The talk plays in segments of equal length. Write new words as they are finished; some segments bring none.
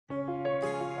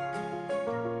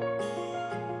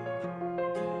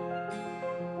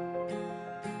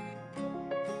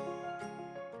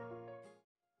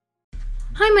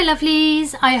Hi my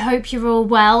lovelies, I hope you're all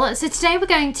well. So today we're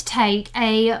going to take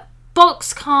a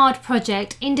box card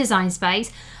project in Design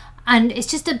Space, and it's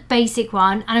just a basic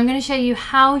one, and I'm going to show you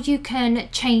how you can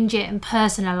change it and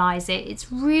personalize it.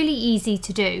 It's really easy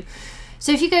to do.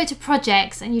 So if you go to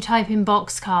projects and you type in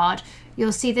box card,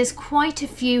 you'll see there's quite a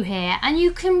few here, and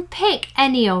you can pick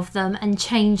any of them and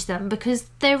change them because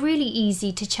they're really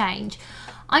easy to change.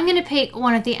 I'm going to pick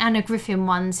one of the Anna Griffin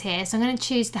ones here, so I'm going to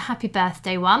choose the happy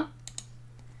birthday one.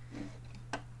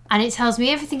 And it tells me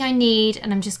everything I need,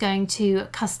 and I'm just going to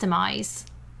customize.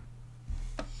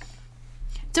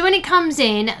 So when it comes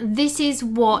in, this is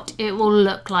what it will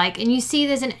look like. And you see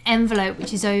there's an envelope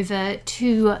which is over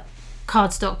 2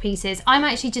 cardstock pieces. I'm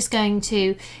actually just going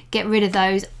to get rid of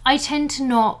those. I tend to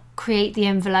not create the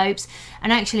envelopes,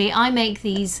 and actually I make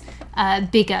these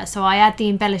bigger, so I add the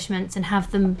embellishments and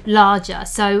have them larger.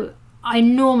 So I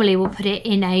normally will put it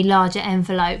in a larger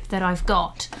envelope that I've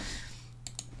got.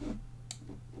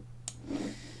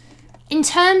 In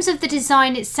terms of the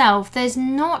design itself, there's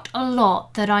not a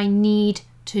lot that I need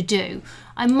to do.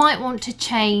 I might want to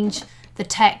change the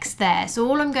text there. So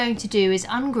all I'm going to do is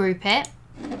ungroup it,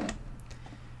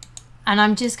 and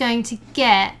I'm just going to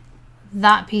get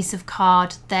that piece of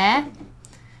card there.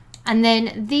 And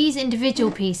then these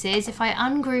individual pieces, if I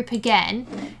ungroup again,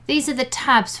 these are the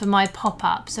tabs for my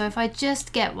pop-up. So if I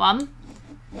just get one,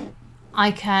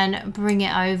 I can bring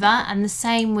it over, and the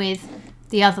same with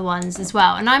the other ones as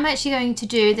well. And I'm actually going to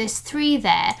do, there's 3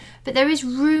 there, but there is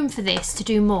room for this to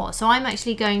do more. So I'm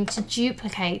actually going to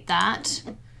duplicate that,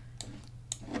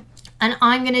 and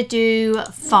I'm going to do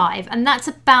 5, and that's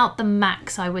about the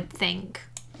max, I would think.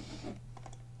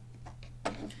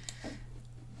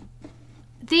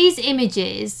 These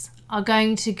images are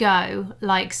going to go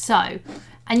like so,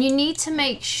 and you need to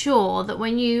make sure that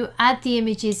when you add the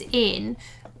images in,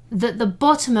 that the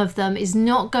bottom of them is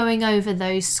not going over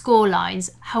those score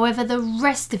lines. However, the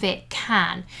rest of it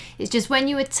can. It's just when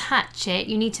you attach it,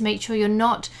 you need to make sure you're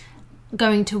not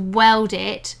going to weld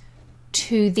it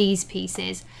to these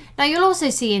pieces. Now you'll also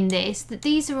see in this that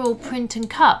these are all print and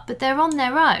cut, but they're on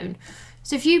their own.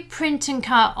 So if you print and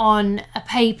cut on a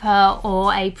paper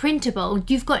or a printable,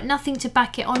 you've got nothing to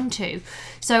back it onto.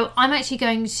 So I'm actually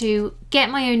going to get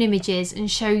my own images and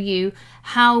show you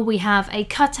how we have a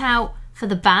cutout for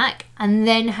the back, and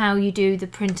then how you do the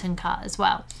print and cut as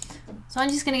well. So I'm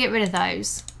just going to get rid of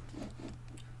those.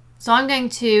 So I'm going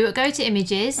to go to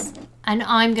images, and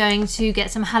I'm going to get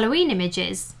some Halloween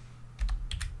images.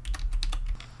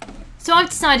 So I've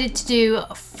decided to do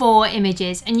 4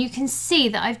 images, and you can see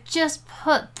that I've just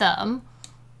put them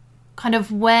kind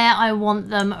of where I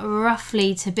want them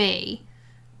roughly to be,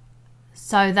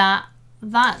 so that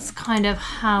that's kind of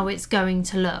how it's going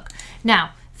to look.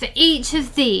 Now for each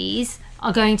of these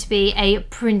are going to be a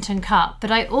print and cut, but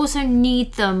I also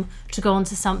need them to go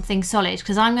onto something solid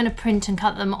because I'm going to print and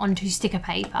cut them onto sticker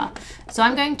paper. So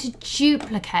I'm going to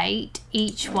duplicate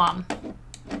each one.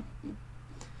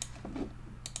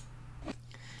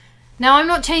 Now I'm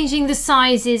not changing the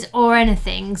sizes or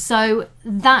anything, so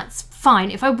that's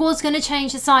fine. If I was going to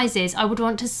change the sizes, I would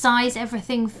want to size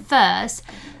everything first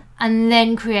and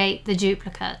then create the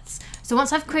duplicates. So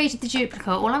once I've created the duplicate,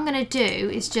 all I'm going to do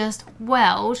is just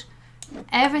weld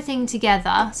everything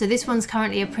together. So this one's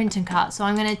currently a print and cut, so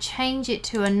I'm going to change it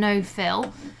to a no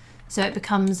fill so it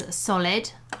becomes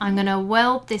solid. I'm going to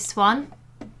weld this one,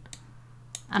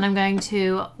 and I'm going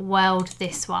to weld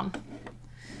this one.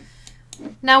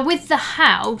 Now with the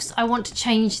house, I want to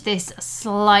change this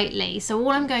slightly. So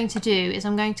all I'm going to do is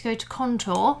I'm going to go to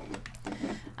contour,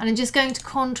 and I'm just going to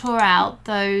contour out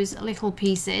those little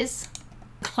pieces,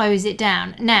 close it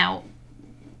down. Now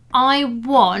I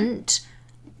want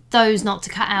those not to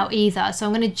cut out either, so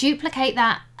I'm going to duplicate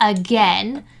that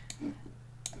again,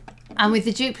 and with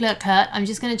the duplicate I'm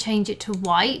just going to change it to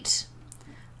white,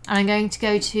 and I'm going to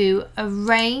go to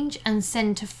arrange and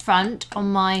center front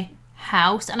on my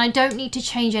house, and I don't need to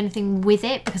change anything with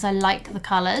it because I like the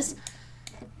colors.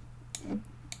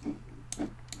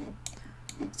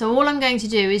 So all I'm going to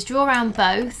do is draw around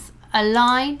both,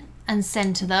 align and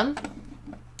center them,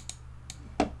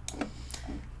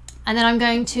 and then I'm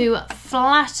going to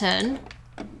flatten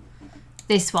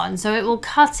this one so it will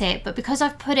cut it, but because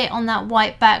I've put it on that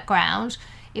white background,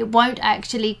 it won't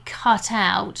actually cut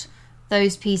out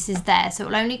those pieces there, so it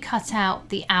will only cut out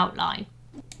the outline.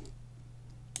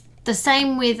 The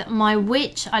same with my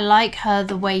witch. I like her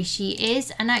the way she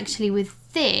is, and actually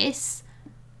with this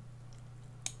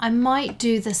I might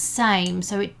do the same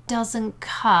so it doesn't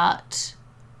cut.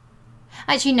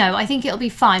 Actually no, I think it'll be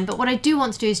fine, but what I do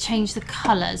want to do is change the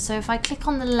colours. So if I click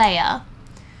on the layer,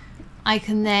 I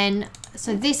can then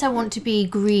So this I want to be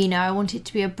greener. I want it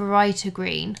to be a brighter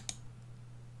green.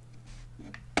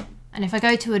 And if I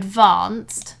go to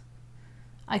advanced,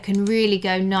 I can really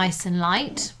go nice and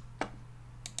light.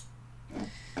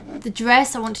 The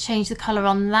dress, I want to change the colour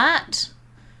on that.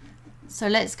 So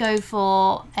let's go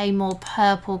for a more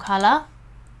purple colour.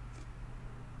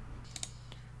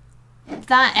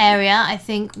 That area, I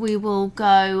think we will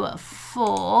go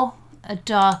for a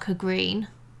darker green.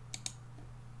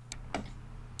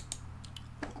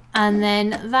 And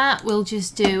then that will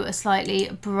just do a slightly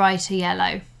brighter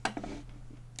yellow.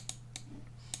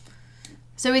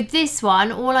 So with this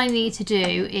one, all I need to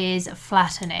do is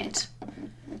flatten it.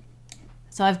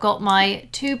 So I've got my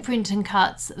 2 print and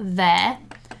cuts there.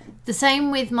 The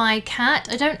same with my cat.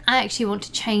 I don't actually want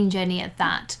to change any of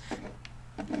that.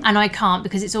 And I can't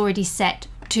because it's already set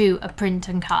to a print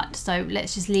and cut. So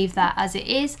let's just leave that as it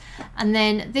is. And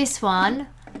then this one,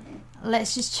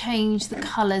 let's just change the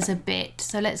colours a bit.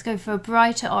 So let's go for a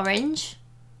brighter orange.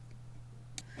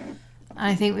 And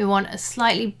I think we want a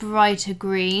slightly brighter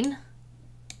green.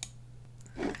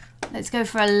 Let's go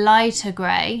for a lighter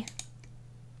grey.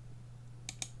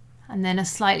 And then a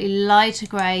slightly lighter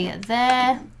grey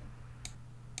there.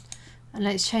 And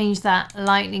let's change that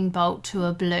lightning bolt to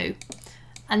a blue.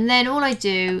 And then all I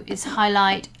do is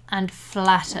highlight and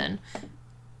flatten.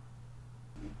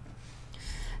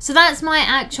 So that's my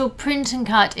actual print and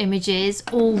cut images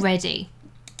all ready.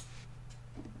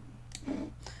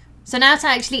 So now to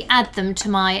actually add them to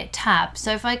my tab.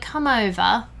 So if I come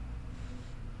over,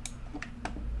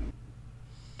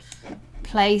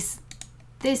 place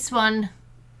this one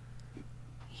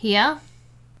here.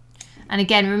 And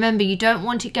again, remember, you don't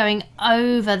want it going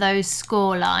over those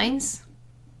score lines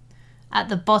at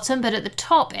the bottom, but at the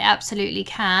top it absolutely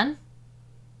can.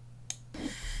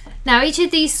 Now each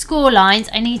of these score lines,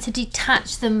 I need to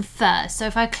detach them first. So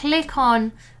if I click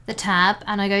on the tab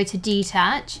and I go to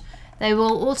detach, they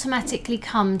will automatically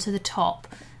come to the top.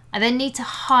 I then need to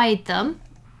hide them.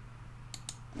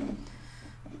 And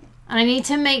I need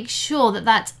to make sure that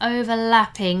that's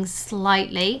overlapping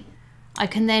slightly. I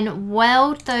can then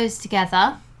weld those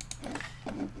together.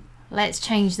 Let's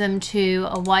change them to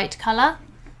a white colour.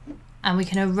 And we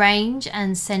can arrange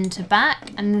and centre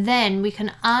back, and then we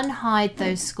can unhide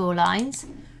those score lines,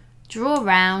 draw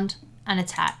around and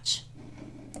attach.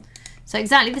 So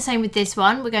exactly the same with this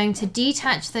one. We're going to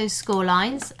detach those score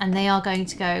lines and they are going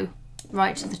to go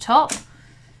right to the top.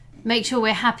 Make sure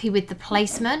we're happy with the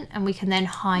placement and we can then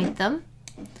hide them.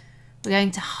 We're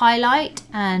going to highlight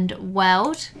and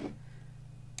weld.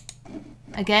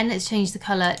 Again, let's change the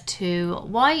colour to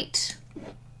white.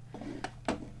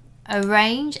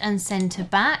 Arrange and centre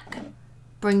back,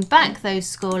 bring back those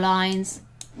score lines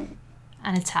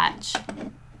and attach.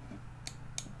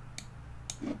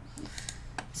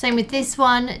 Same with this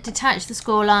one, detach the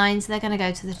score lines, they're going to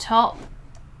go to the top.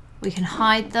 We can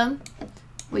hide them,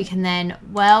 we can then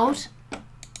weld.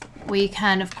 We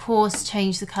can of course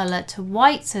change the colour to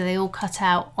white so they all cut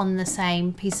out on the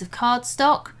same piece of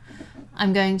cardstock.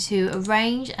 I'm going to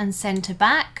arrange and centre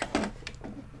back.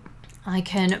 I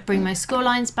can bring my score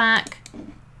lines back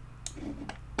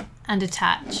and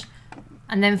attach.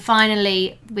 And then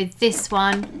finally with this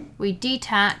one, we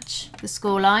detach the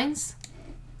score lines,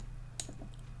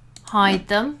 hide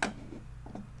them,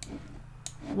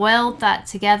 weld that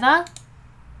together.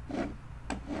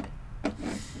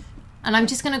 And I'm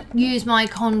just going to use my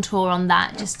contour on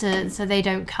that just so they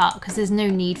don't cut, because there's no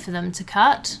need for them to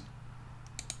cut.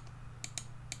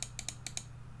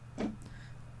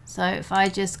 So if I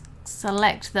just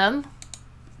select them,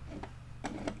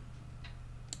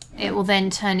 it will then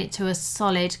turn it to a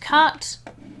solid cut.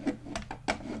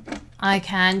 I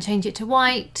can change it to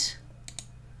white,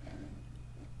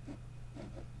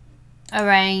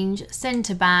 arrange,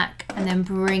 centre back, and then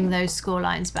bring those score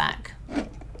lines back.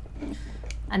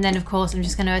 And then of course I'm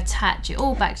just going to attach it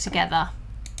all back together.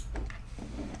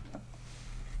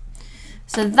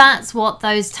 So that's what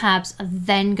those tabs are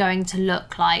then going to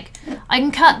look like. I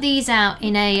can cut these out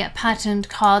in a patterned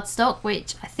cardstock,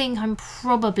 which I think I'm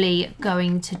probably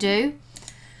going to do.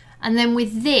 And then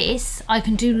with this, I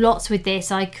can do lots with this.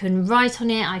 I can write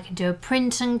on it, I can do a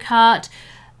print and cut.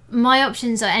 My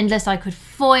options are endless. I could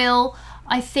foil.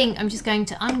 I think I'm just going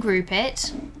to ungroup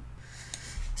it.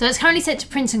 So it's currently set to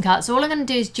print and cut. So all I'm going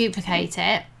to do is duplicate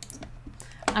it.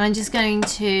 And I'm just going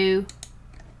to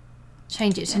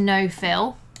change it to no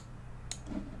fill.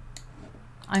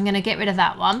 I'm going to get rid of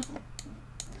that one.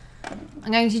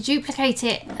 I'm going to duplicate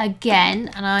it again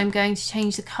and I'm going to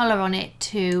change the colour on it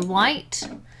to white.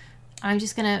 I'm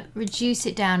just going to reduce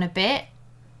it down a bit.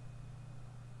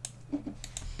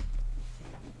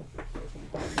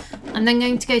 I'm then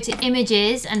going to go to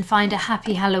images and find a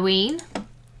Happy Halloween.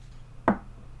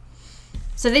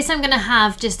 So this I'm going to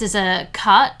have just as a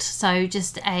cut, so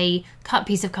just a cut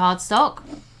piece of cardstock.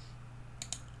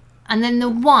 And then the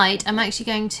white, I'm actually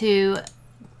going to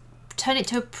turn it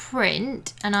to a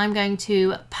print, and I'm going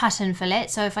to pattern fill it.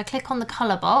 So if I click on the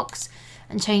colour box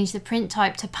and change the print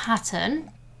type to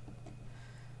pattern,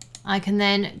 I can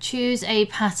then choose a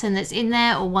pattern that's in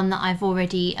there or one that I've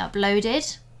already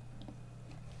uploaded.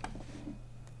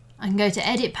 I can go to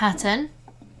edit pattern,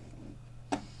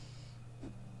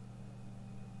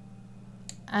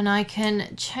 and I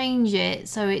can change it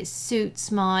so it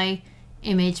suits my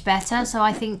image better. So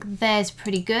I think there's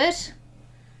pretty good.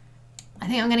 I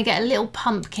think I'm going to get a little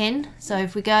pumpkin. So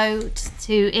if we go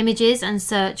to images and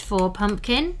search for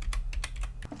pumpkin,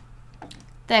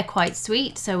 they're quite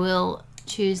sweet, so we'll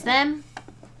choose them.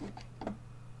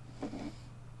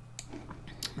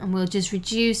 And we'll just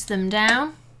reduce them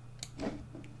down.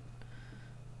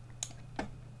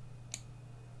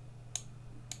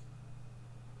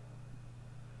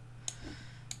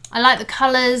 I like the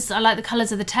colours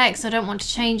of the text, so I don't want to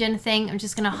change anything. I'm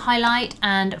just going to highlight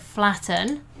and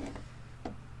flatten.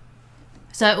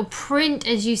 So it will print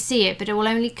as you see it, but it will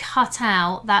only cut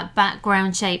out that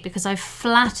background shape because I've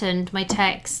flattened my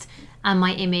text and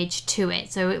my image to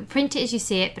it. So it will print it as you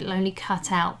see it, but it'll only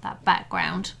cut out that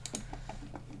background.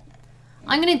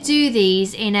 I'm going to do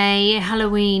these in a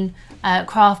Halloween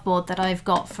craft board that I've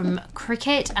got from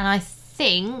Cricut, and I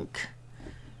think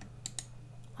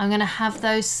I'm going to have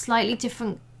those slightly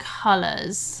different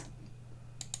colours.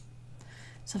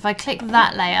 So if I click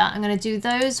that layer, I'm going to do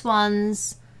those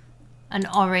ones an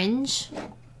orange.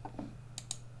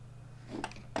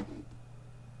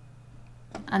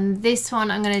 And this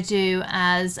one I'm going to do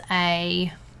as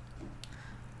a,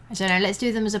 I don't know, let's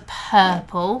do them as a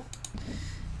purple.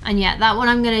 And yeah, that one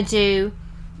I'm going to do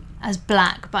as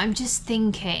black, but I'm just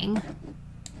thinking,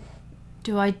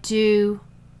 do I do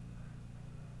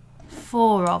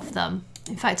 4 of them?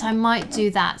 In fact, I might do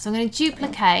that. So I'm going to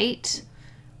duplicate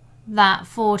that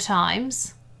 4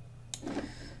 times.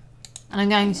 And I'm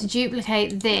going to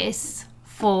duplicate this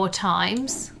 4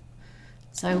 times.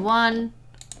 So 1,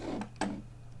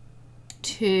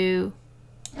 2,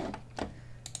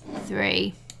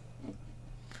 3,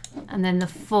 and then the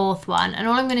 4th one. And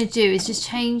all I'm going to do is just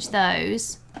change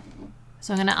those.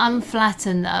 So I'm going to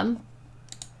unflatten them.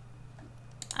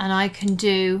 And I can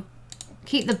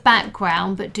keep the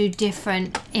background, but do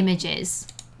different images.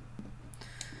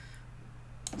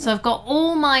 So I've got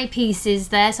all my pieces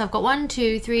there. So I've got 1,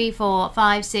 2, 3, 4,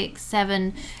 5, 6,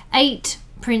 7, 8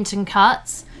 print and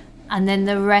cuts, and then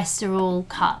the rest are all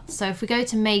cut. So if we go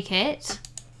to make it,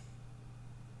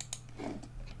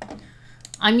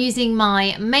 I'm using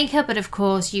my maker, but of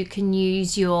course you can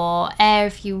use your air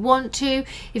if you want to.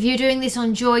 If you're doing this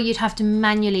on Joy, you'd have to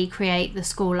manually create the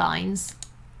score lines.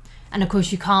 And of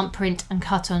course you can't print and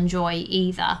cut on Joy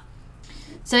either.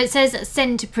 So it says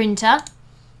send to printer.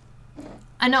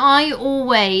 And I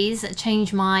always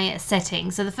change my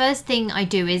settings. So the first thing I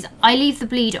do is I leave the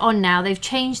bleed on now. They've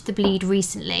changed the bleed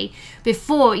recently.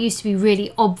 Before it used to be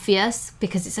really obvious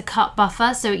because it's a cut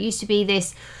buffer. So it used to be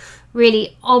this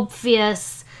really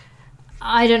obvious,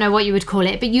 I don't know what you would call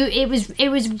it, but it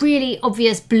was really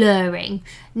obvious blurring.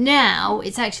 Now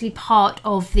it's actually part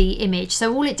of the image.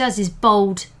 So all it does is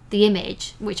bold the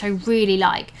image, which I really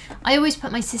like. I always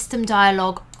put my system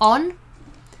dialog on,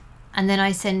 and then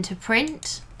I send to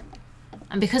print.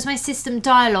 And because my system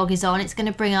dialog is on, it's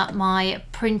going to bring up my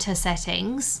printer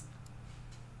settings.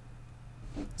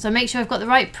 So make sure I've got the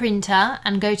right printer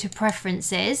and go to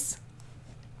preferences.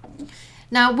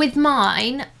 Now with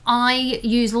mine, I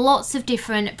use lots of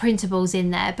different printables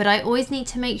in there, but I always need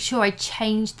to make sure I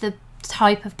change the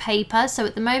type of paper. So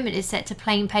at the moment it's set to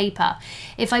plain paper.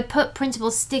 If I put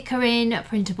printable sticker in,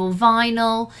 printable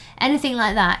vinyl, anything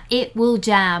like that, it will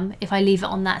jam if I leave it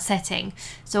on that setting.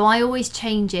 So I always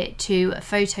change it to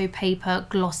photo paper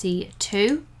glossy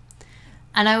 2,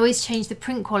 and I always change the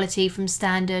print quality from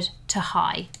standard to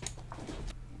high.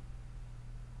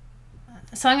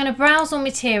 So I'm going to browse all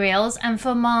materials, and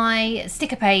for my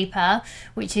sticker paper,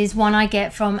 which is one I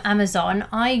get from Amazon,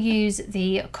 I use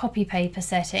the copy paper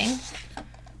setting.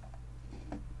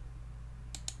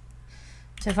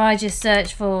 So if I just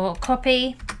search for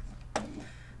copy,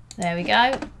 there we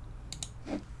go.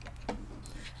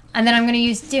 And then I'm going to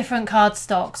use different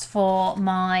cardstocks for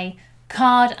my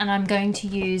card, and I'm going to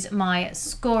use my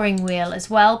scoring wheel as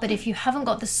well. But if you haven't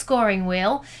got the scoring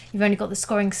wheel, you've only got the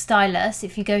scoring stylus,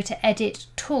 if you go to edit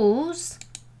tools,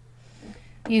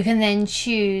 you can then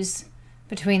choose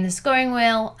between the scoring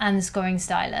wheel and the scoring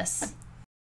stylus.